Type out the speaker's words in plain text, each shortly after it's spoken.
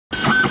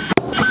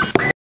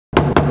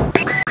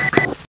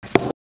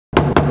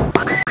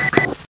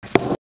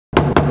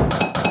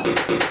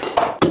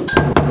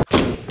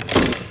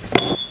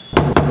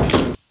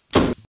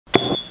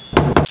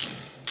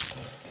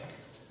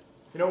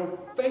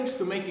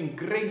Thanks to making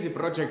crazy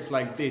projects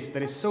like this,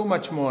 there is so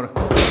much more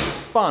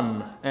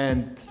fun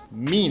and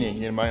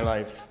meaning in my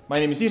life. My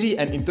name is Iri,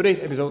 and in today's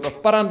episode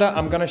of Paranda,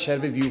 I'm gonna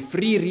share with you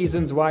 3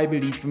 reasons why I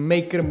believe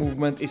maker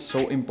movement is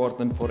so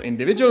important for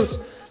individuals,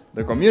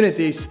 the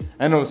communities,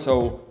 and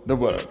also the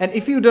world. And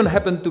if you don't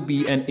happen to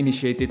be an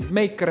initiated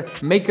maker,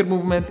 maker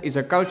movement is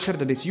a culture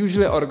that is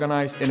usually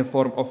organized in a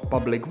form of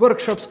public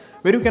workshops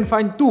where you can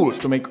find tools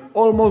to make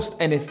almost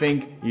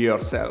anything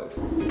yourself.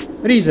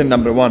 Reason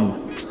number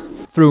 1.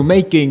 Through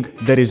making,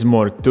 there is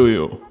more to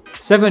you.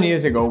 7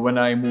 years ago, when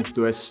I moved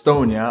to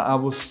Estonia, I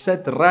was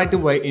set right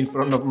away in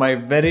front of my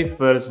very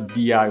first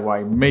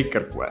DIY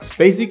maker quest.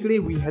 Basically,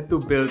 we had to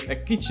build a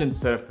kitchen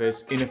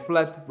surface in a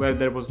flat where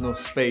there was no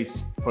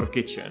space for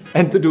kitchen.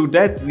 And to do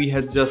that, we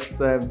had just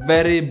a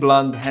very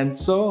blunt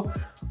handsaw,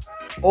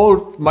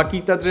 old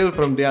Makita drill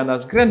from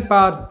Diana's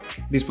grandpa.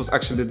 This was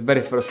actually the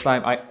very first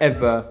time I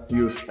ever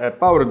used a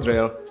power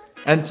drill,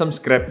 and some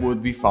scrap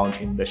wood we found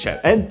in the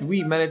shed. And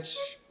we managed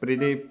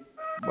pretty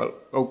well,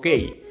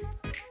 okay.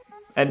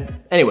 And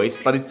anyways,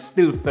 but it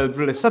still felt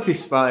really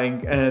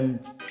satisfying and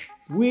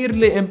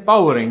weirdly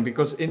empowering,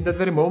 because in that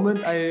very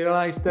moment I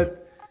realized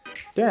that,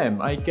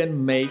 damn, I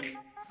can make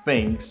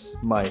things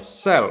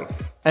myself.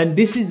 And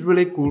this is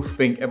really cool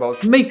thing about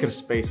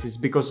Makerspaces,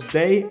 because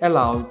they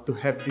allow to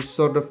have this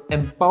sort of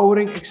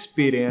empowering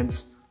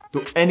experience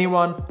to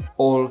anyone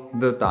all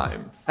the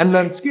time. And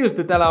learn skills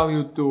that allow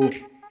you to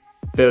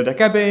build a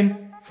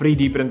cabin,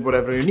 3D print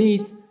whatever you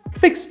need,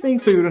 fix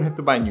things so you don't have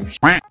to buy new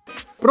shit,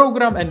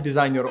 program and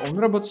design your own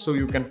robots so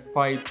you can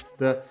fight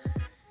the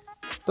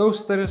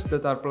toasters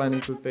that are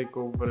planning to take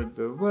over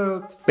the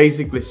world.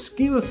 Basically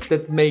skills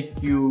that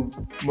make you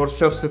more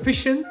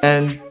self-sufficient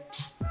and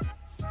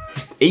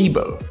just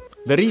able.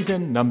 The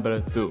reason number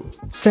 2.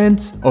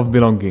 Sense of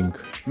belonging.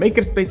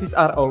 Makerspaces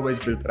are always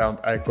built around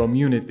a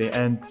community,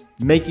 and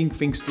making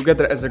things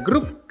together as a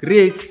group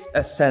creates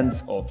a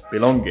sense of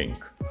belonging.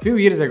 A few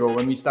years ago,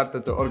 when we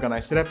started to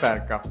organize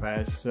repair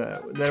cafes,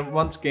 there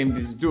once came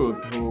this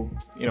dude who,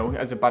 you know,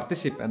 as a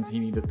participant, he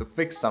needed to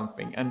fix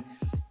something, and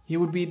he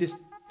would be this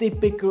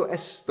typical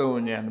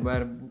Estonian,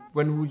 where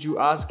when would you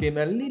ask him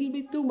a little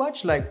bit too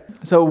much, like,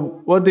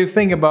 so what do you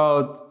think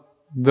about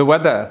the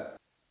weather?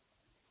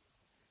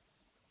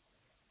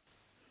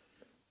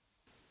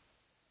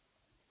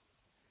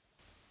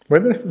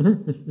 Weather?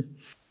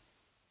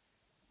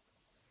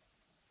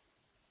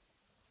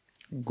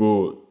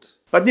 Good.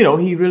 But you know,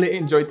 he really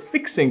enjoyed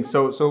fixing,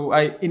 so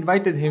I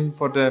invited him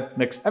for the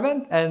next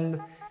event, and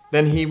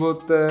then he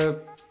would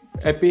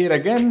appear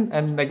again,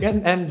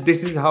 and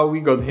this is how we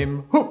got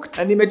him hooked.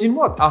 And imagine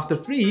what, after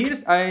 3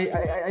 years,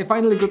 I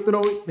finally got to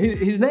know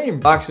his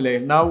name. Actually,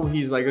 now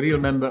he's like a real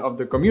member of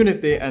the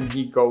community, and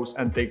he goes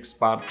and takes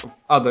part of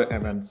other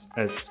events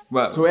as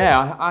well. So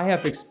yeah, I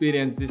have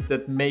experienced this,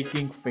 that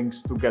making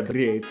things together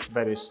creates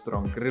very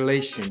strong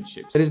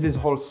relationships. There is this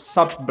whole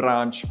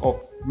sub-branch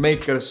of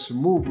makers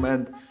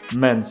movement,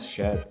 Men's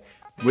Shed,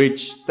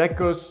 which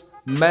tackles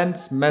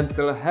men's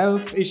mental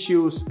health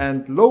issues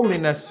and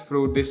loneliness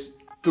through this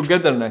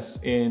togetherness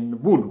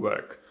in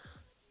woodwork.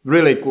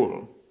 Really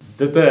cool.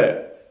 The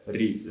 3rd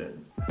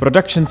reason.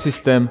 Production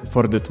system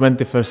for the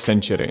 21st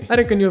century. I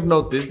reckon you've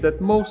noticed that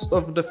most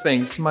of the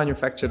things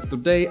manufactured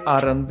today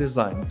aren't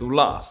designed to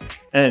last.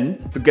 And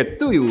to get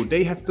to you,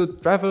 they have to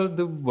travel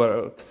the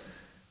world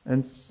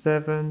and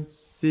 7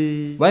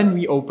 seas. When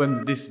we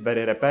opened this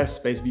very repair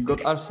space, we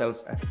got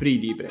ourselves a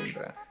 3D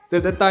printer. Till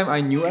that time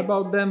I knew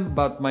about them,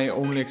 but my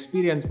only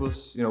experience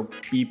was, you know,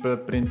 people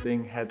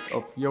printing heads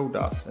of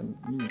Yodas and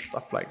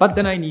stuff like that. But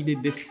then I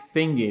needed this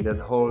thingy that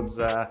holds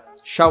a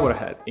shower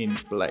head in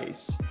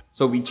place.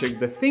 So we checked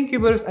the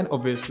thingiverse, and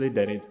obviously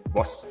there it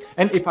was.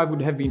 And if I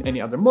would have been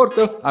any other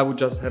mortal, I would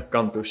just have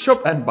gone to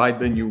shop and buy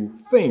the new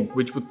thing,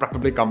 which would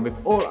probably come with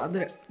all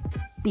other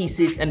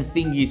pieces and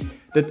thingies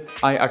that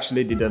I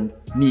actually didn't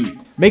need.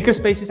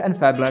 Makerspaces and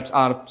Fablabs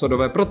are sort of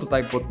a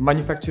prototype what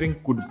manufacturing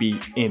could be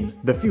in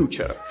the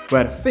future,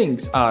 where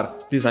things are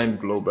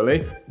designed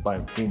globally by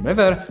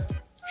whomever,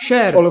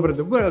 shared all over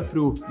the world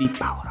through the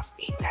power of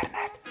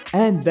internet,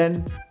 and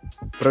then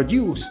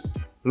produced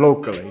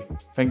locally,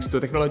 thanks to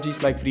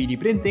technologies like 3D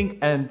printing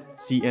and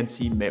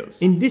CNC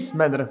mills. In this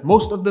manner,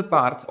 most of the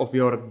parts of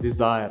your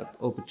desired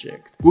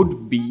object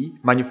could be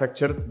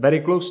manufactured very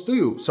close to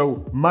you,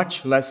 so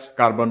much less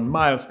carbon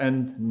miles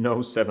and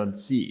no 7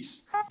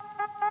 seas.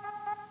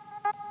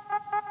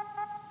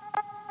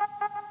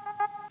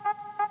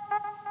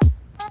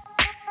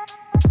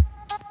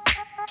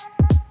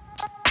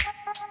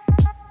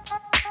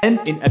 And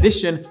in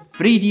addition,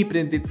 3D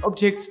printed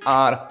objects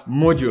are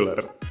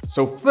modular.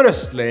 So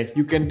firstly,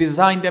 you can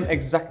design them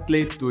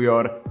exactly to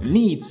your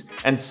needs,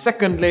 and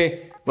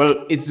secondly,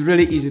 well, it's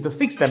really easy to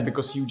fix them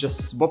because you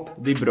just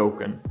swap the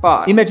broken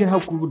part. Imagine how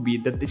cool it would be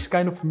that this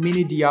kind of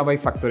mini DIY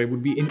factory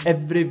would be in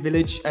every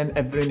village and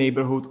every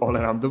neighborhood all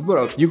around the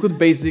world. You could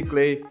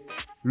basically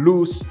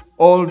lose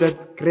all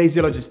that crazy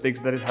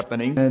logistics that is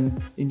happening,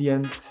 and in the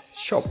end,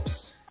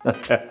 shops.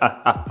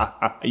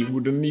 You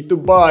wouldn't need to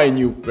buy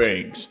new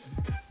things.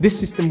 This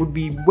system would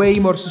be way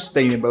more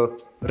sustainable,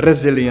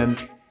 resilient,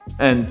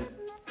 and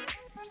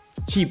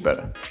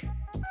cheaper.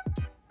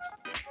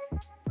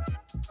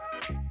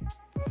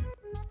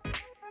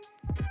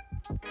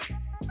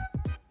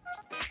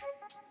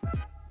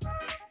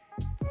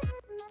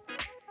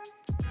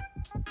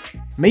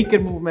 Maker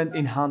movement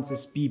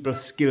enhances people's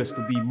skills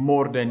to be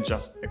more than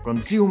just a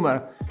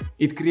consumer.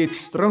 It creates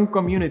strong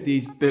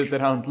communities built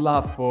around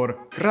love for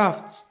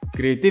crafts,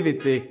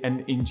 creativity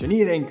and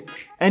engineering,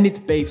 and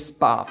it paves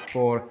path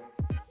for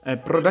a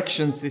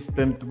production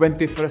system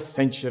 21st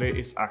century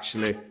is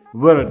actually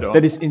worth of,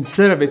 that is in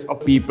service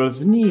of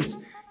people's needs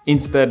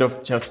instead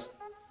of just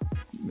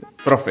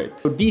profit.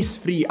 So these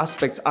three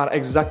aspects are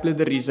exactly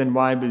the reason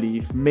why I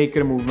believe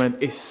maker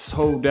movement is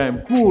so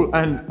damn cool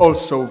and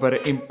also very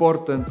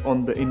important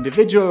on the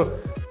individual,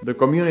 the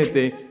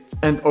community,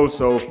 and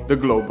also the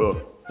global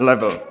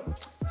level.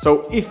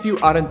 So if you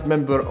aren't a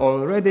member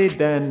already,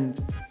 then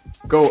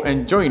go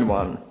and join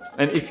one.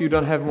 And if you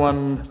don't have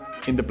one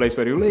in the place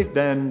where you live,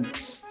 then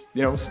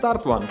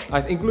start one.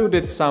 I've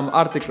included some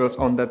articles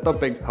on that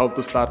topic, how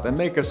to start a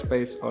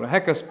makerspace or a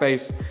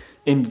hackerspace,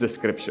 in the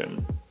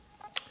description.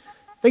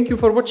 Thank you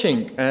for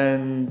watching,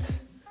 and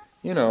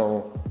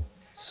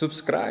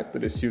subscribe to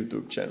this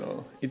YouTube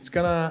channel. It's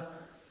gonna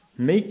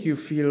make you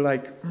feel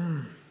like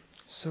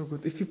so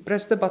good. If you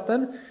press the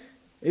button,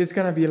 it's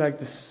gonna be like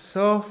the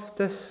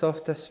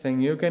softest thing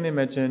you can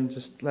imagine,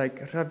 just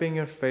like rubbing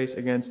your face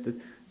against it.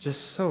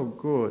 Just so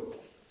good.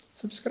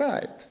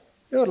 Subscribe.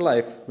 Your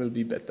life will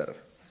be better.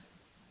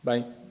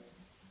 Bye.